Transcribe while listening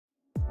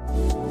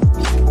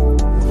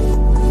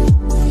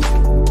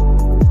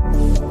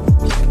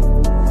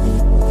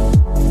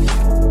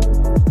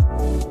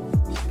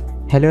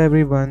Hello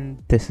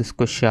everyone, this is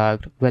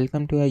Kushag.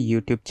 Welcome to our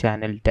YouTube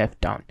channel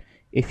DevTown.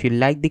 If you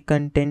like the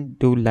content,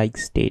 do like,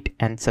 state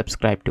and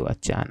subscribe to our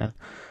channel.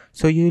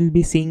 So you will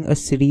be seeing a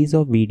series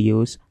of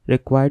videos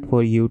required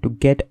for you to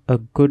get a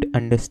good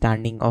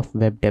understanding of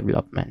web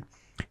development.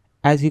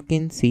 As you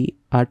can see,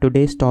 our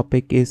today's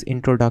topic is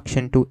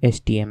Introduction to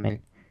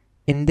HTML.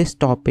 In this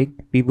topic,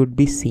 we would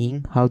be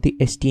seeing how the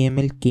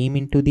HTML came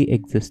into the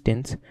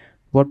existence,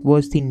 what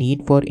was the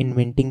need for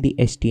inventing the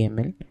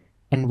HTML,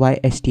 and why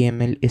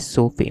HTML is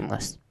so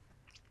famous.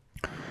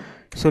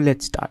 So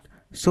let's start.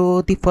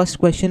 So the first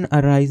question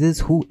arises,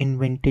 who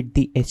invented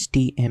the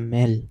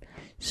HTML?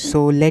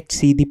 So let's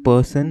see the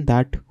person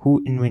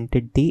who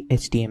invented the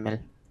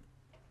HTML.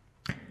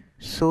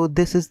 So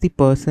this is the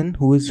person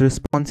who is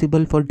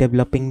responsible for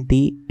developing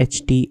the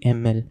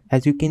HTML.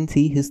 As you can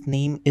see, his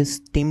name is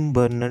Tim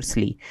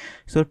Berners-Lee.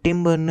 So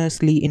Tim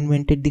Berners-Lee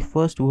invented the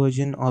first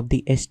version of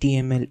the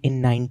HTML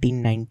in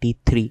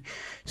 1993.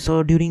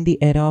 So during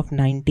the era of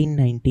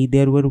 1990,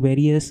 there were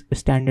various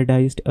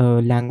standardized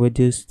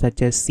languages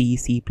such as C,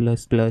 C++,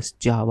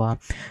 Java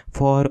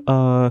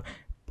for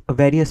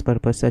various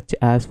purposes such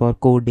as for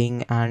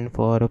coding and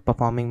for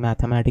performing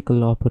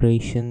mathematical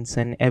operations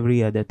and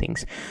every other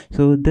things.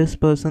 So this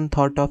person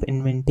thought of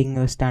inventing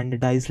a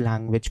standardized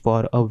language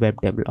for a web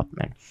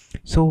development.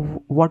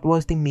 So what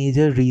was the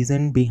major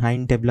reason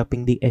behind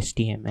developing the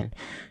HTML?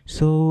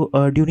 So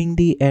during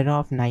the era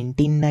of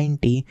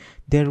 1990,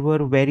 there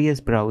were various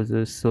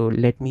browsers. So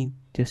let me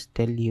just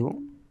tell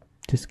you,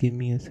 just give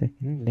me a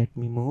second, let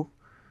me move.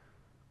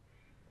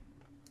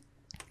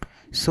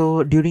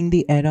 So during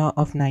the era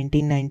of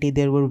 1990,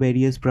 there were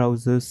various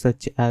browsers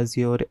such as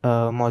your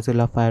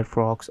Mozilla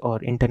Firefox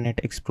or Internet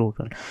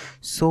Explorer.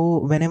 So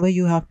whenever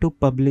you have to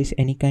publish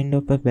any kind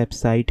of a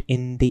website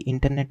in the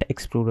Internet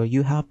Explorer,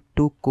 you have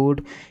to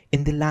code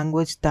in the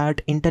language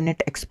that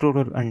Internet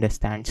Explorer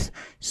understands.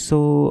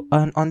 So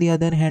on the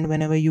other hand,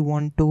 whenever you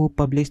want to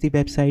publish the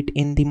website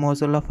in the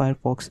Mozilla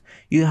Firefox,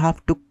 you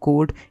have to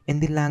code in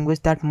the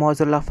language that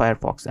Mozilla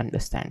Firefox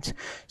understands.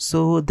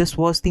 So this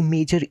was the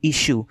major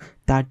issue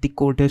that the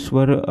coders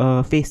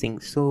were facing.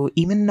 So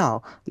even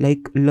now,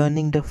 like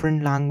learning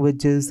different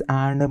languages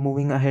and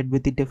moving ahead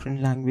with the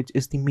different language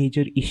is the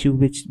major issue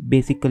which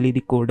basically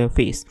the coder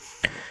face.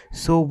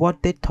 So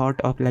what they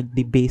thought of, like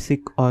the basic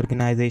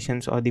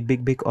organizations or the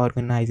big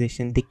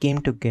organization, they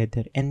came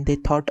together and they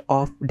thought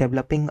of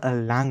developing a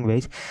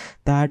language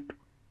that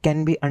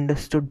can be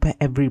understood by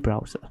every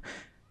browser.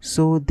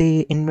 So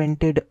they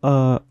invented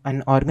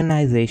an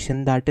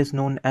organization that is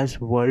known as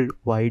World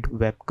Wide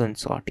Web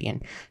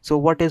Consortium. So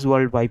what is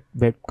World Wide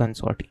Web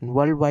Consortium?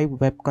 World Wide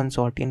Web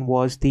Consortium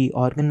was the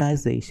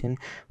organization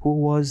who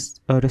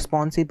was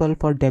responsible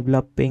for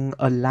developing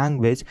a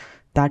language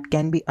that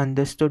can be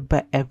understood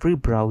by every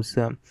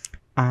browser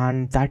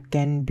and that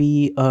can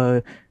be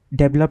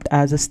developed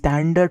as a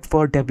standard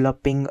for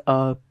developing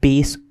a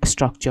base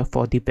structure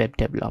for the web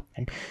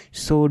development.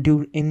 So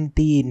in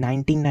the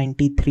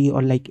 1993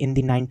 or like in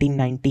the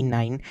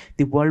 1999,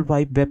 the World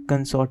Wide Web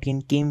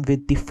Consortium came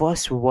with the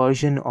first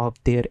version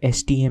of their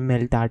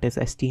HTML, that is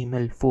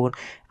HTML4,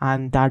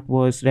 and that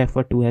was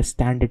referred to as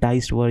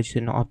standardized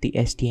version of the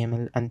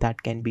HTML, and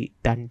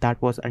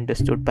that was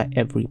understood by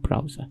every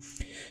browser.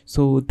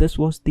 So this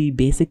was the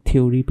basic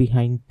theory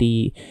behind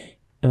the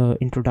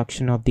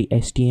introduction of the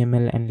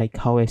HTML and like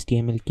how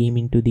HTML came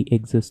into the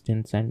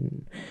existence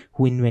and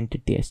who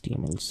invented the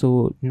HTML.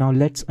 So now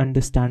let's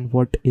understand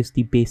what is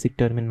the basic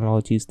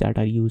terminologies that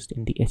are used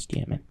in the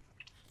HTML.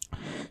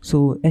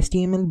 So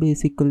HTML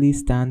basically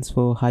stands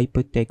for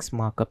hypertext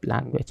markup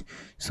language.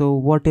 So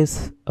what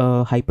is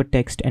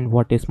hypertext and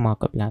what is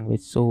markup language?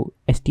 So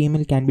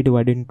HTML can be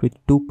divided into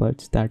two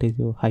parts, that is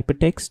your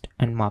hypertext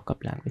and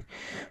markup language.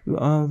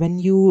 When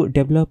you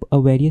develop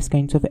various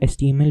kinds of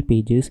HTML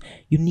pages,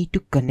 you need to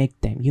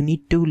connect them, you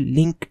need to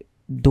link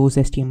those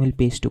HTML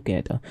pages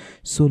together.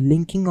 So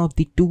linking of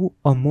the two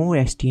or more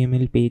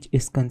HTML page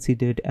is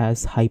considered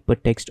as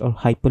hypertext or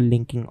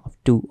hyperlinking of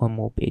two or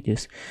more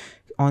pages.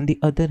 On the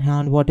other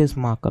hand, what is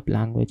markup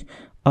language?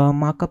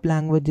 Markup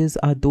languages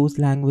are those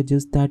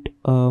languages that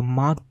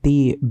mark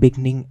the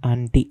beginning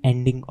and the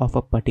ending of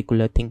a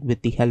particular thing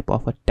with the help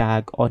of a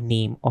tag or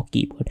name or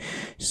keyword.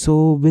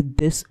 So with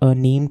this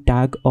name,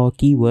 tag or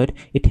keyword,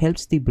 it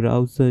helps the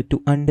browser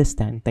to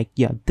understand like,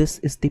 yeah, this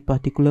is the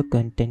particular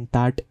content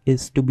that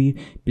is to be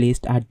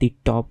placed at the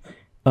top.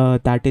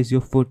 That is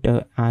your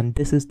footer, and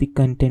this is the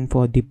content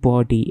for the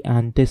body,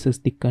 and this is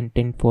the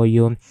content for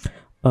your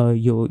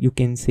you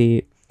can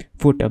say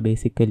footer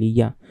basically.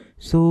 Yeah,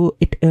 so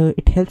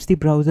it helps the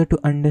browser to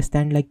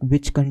understand like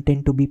which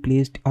content to be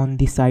placed on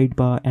the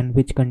sidebar and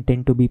which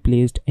content to be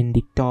placed in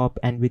the top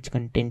and which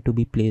content to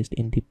be placed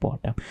in the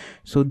bottom.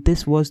 So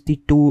this was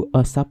the two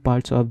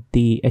subparts of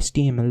the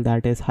HTML,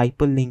 that is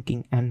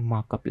hyperlinking and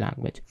markup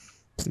language.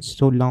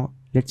 So now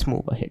let's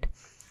move ahead.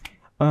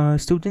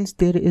 Students,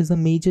 there is a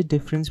major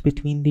difference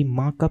between the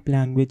markup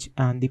language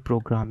and the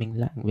programming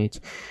language.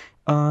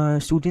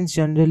 Students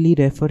generally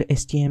refer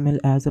HTML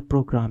as a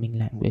programming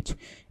language.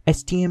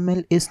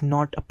 HTML is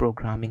not a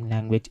programming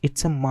language,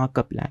 it's a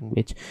markup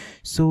language.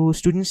 So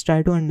students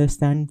try to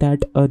understand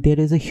that there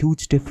is a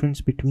huge difference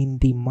between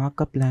the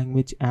markup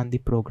language and the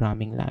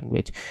programming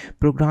language.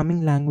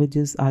 Programming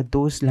languages are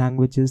those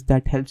languages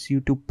that helps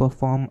you to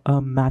perform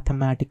a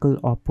mathematical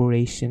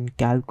operation,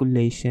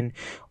 calculation,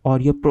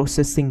 or you're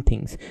processing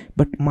things.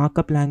 But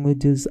markup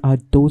languages are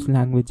those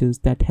languages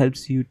that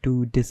helps you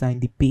to design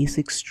the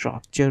basic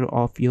structure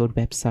of your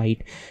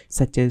website,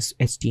 such as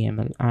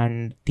HTML.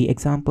 And the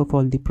example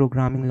for the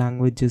programming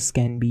languages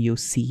can be your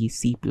C++,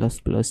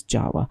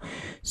 Java.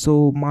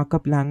 So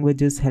markup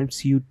languages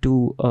helps you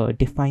to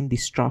define the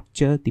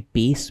structure, the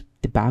base,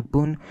 the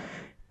backbone,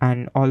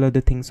 and all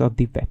other things of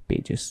the web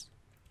pages.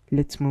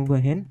 Let's move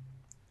ahead.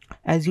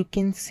 As you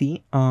can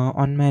see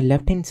on my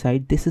left hand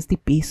side, this is the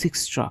basic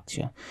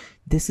structure.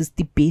 This is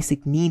the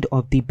basic need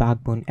of the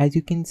backbone. As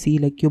you can see,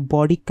 like, your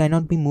body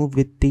cannot be moved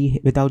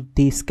without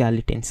the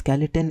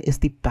skeleton is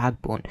the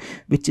backbone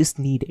which is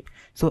needed.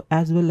 So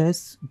as well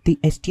as the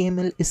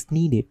HTML is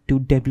needed to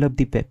develop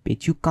the web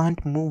page. You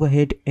can't move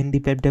ahead in the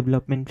web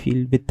development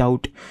field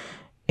without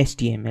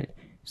HTML.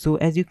 So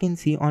as you can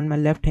see on my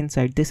left hand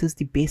side, this is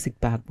the basic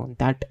backbone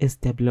that is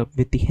developed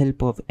with the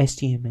help of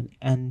HTML,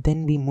 and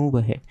then we move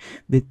ahead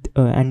with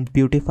and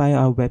beautify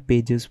our web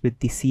pages with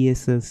the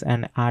CSS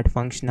and add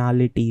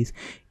functionalities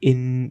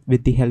in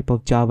with the help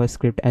of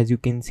JavaScript. As you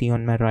can see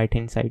on my right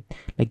hand side,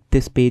 like,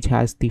 this page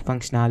has the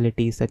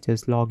functionalities such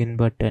as login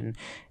button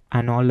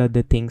and all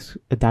other things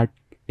that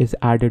is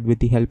added with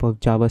the help of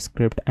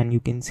JavaScript. And you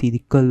can see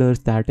the colors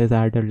that is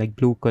added, like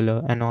blue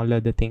color and all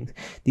other things.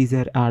 These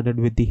are added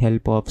with the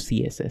help of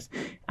CSS.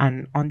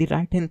 And on the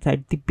right hand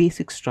side, the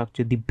basic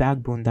structure, the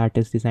backbone that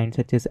is designed,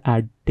 such as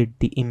added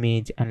the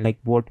image and like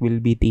what will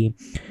be the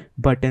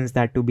buttons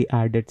that to be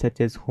added,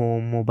 such as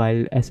home,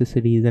 mobile,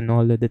 accessories, and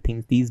all other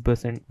things. These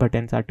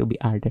buttons are to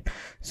be added.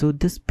 So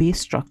this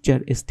base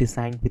structure is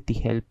designed with the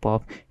help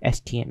of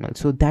HTML.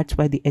 So that's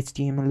why the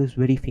HTML is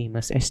very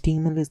famous.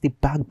 HTML is the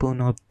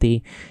backbone of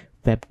the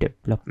web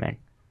development.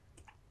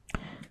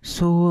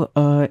 So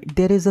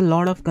there is a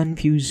lot of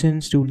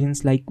confusion,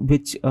 students, like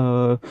which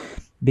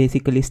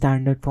basically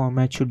standard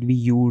format should we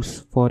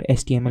use for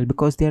HTML,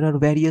 because there are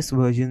various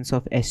versions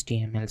of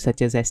HTML,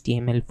 such as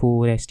HTML4,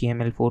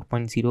 HTML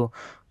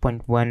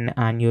 4.0.1,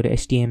 and your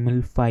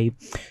HTML5.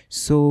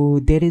 So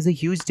there is a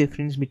huge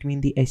difference between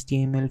the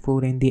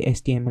HTML4 and the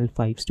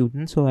HTML5,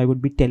 students. So I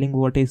would be telling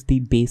what is the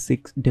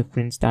basic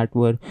difference that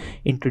were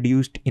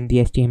introduced in the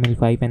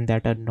HTML5 and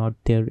that are not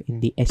there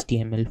in the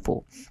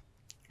HTML4.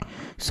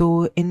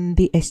 So in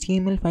the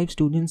HTML5,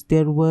 students,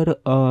 there were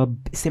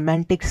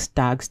semantic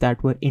tags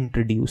that were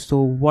introduced. So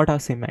what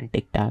are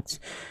semantic tags?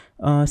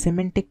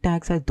 Semantic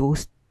tags are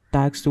those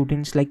tags,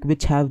 students, like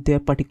which have their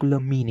particular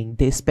meaning.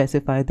 They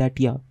specify that,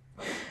 yeah,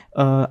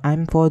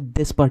 I'm for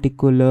this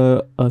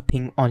particular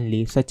thing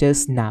only, such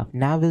as nav.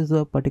 Nav is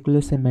a particular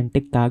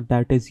semantic tag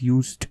that is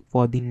used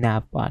for the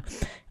nav bar.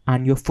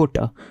 And your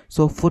footer,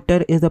 so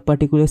footer is a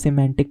particular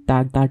semantic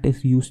tag that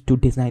is used to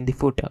design the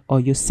footer. Or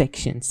your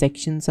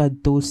sections are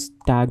those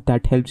tags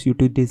that helps you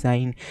to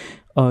design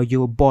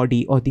your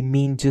body or the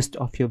main gist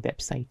of your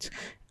websites.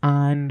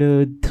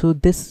 And so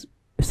this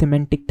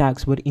semantic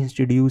tags were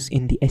introduced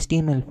in the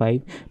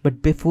HTML5.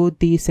 But before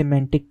the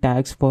semantic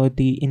tags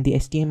in the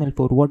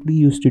HTML4, what we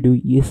used to do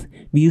is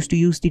we used to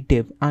use the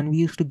div and we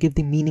used to give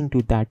the meaning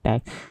to that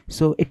tag.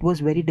 So it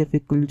was very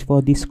difficult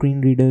for the screen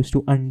readers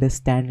to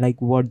understand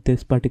like what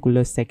this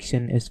particular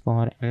section is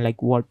for, and like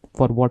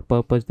for what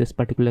purpose this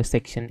particular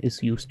section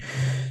is used.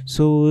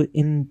 So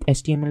in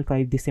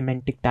HTML5, the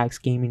semantic tags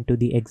came into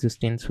the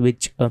existence,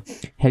 which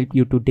help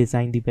you to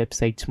design the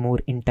websites more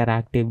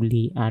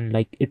interactively, and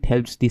like it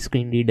helps the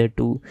screen reader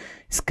to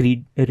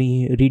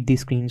read the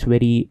screens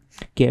very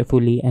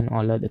carefully and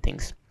all other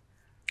things.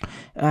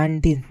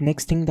 And the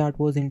next thing that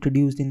was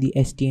introduced in the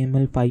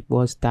HTML5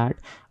 was that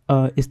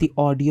is the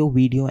audio,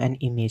 video, and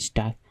image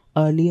tag.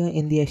 Earlier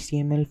in the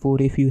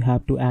HTML4, if you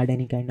have to add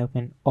any kind of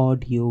an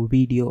audio,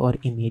 video, or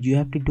image, you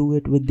have to do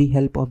it with the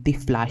help of the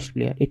Flash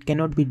player. It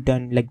cannot be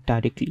done like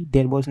directly.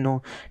 There was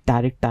no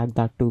direct tag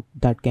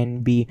that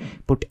can be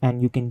put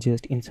and you can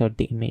just insert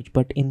the image.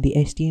 But in the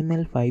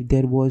HTML5,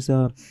 there was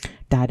a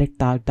direct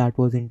tag that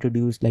was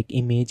introduced, like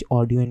image,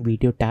 audio, and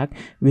video tag,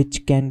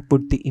 which can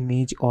put the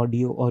image,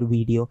 audio, or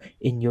video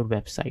in your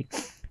website.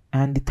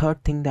 And the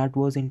third thing that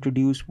was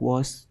introduced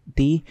was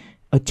the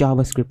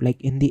JavaScript. Like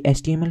in the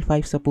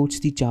HTML5 supports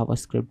the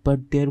JavaScript,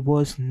 but there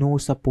was no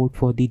support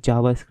for the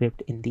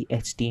JavaScript in the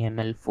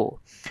HTML4.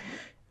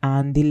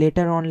 And the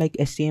later on, like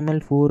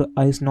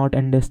HTML4 is not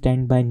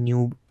understood by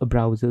new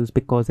browsers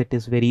because it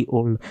is very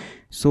old.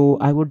 So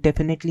I would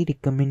definitely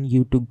recommend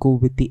you to go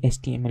with the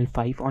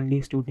HTML5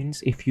 only,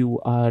 students, if you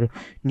are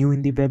new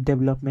in the web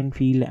development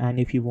field and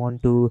if you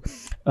want to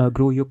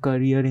grow your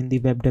career in the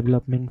web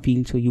development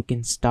field. So you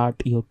can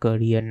start your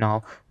career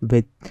now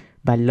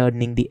by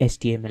learning the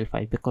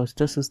HTML5, because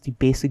this is the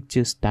basic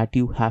gist that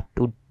you have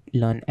to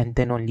learn, and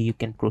then only you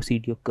can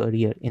proceed your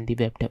career in the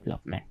web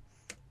development.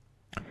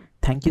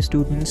 Thank you,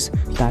 students.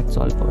 That's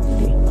all for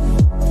today.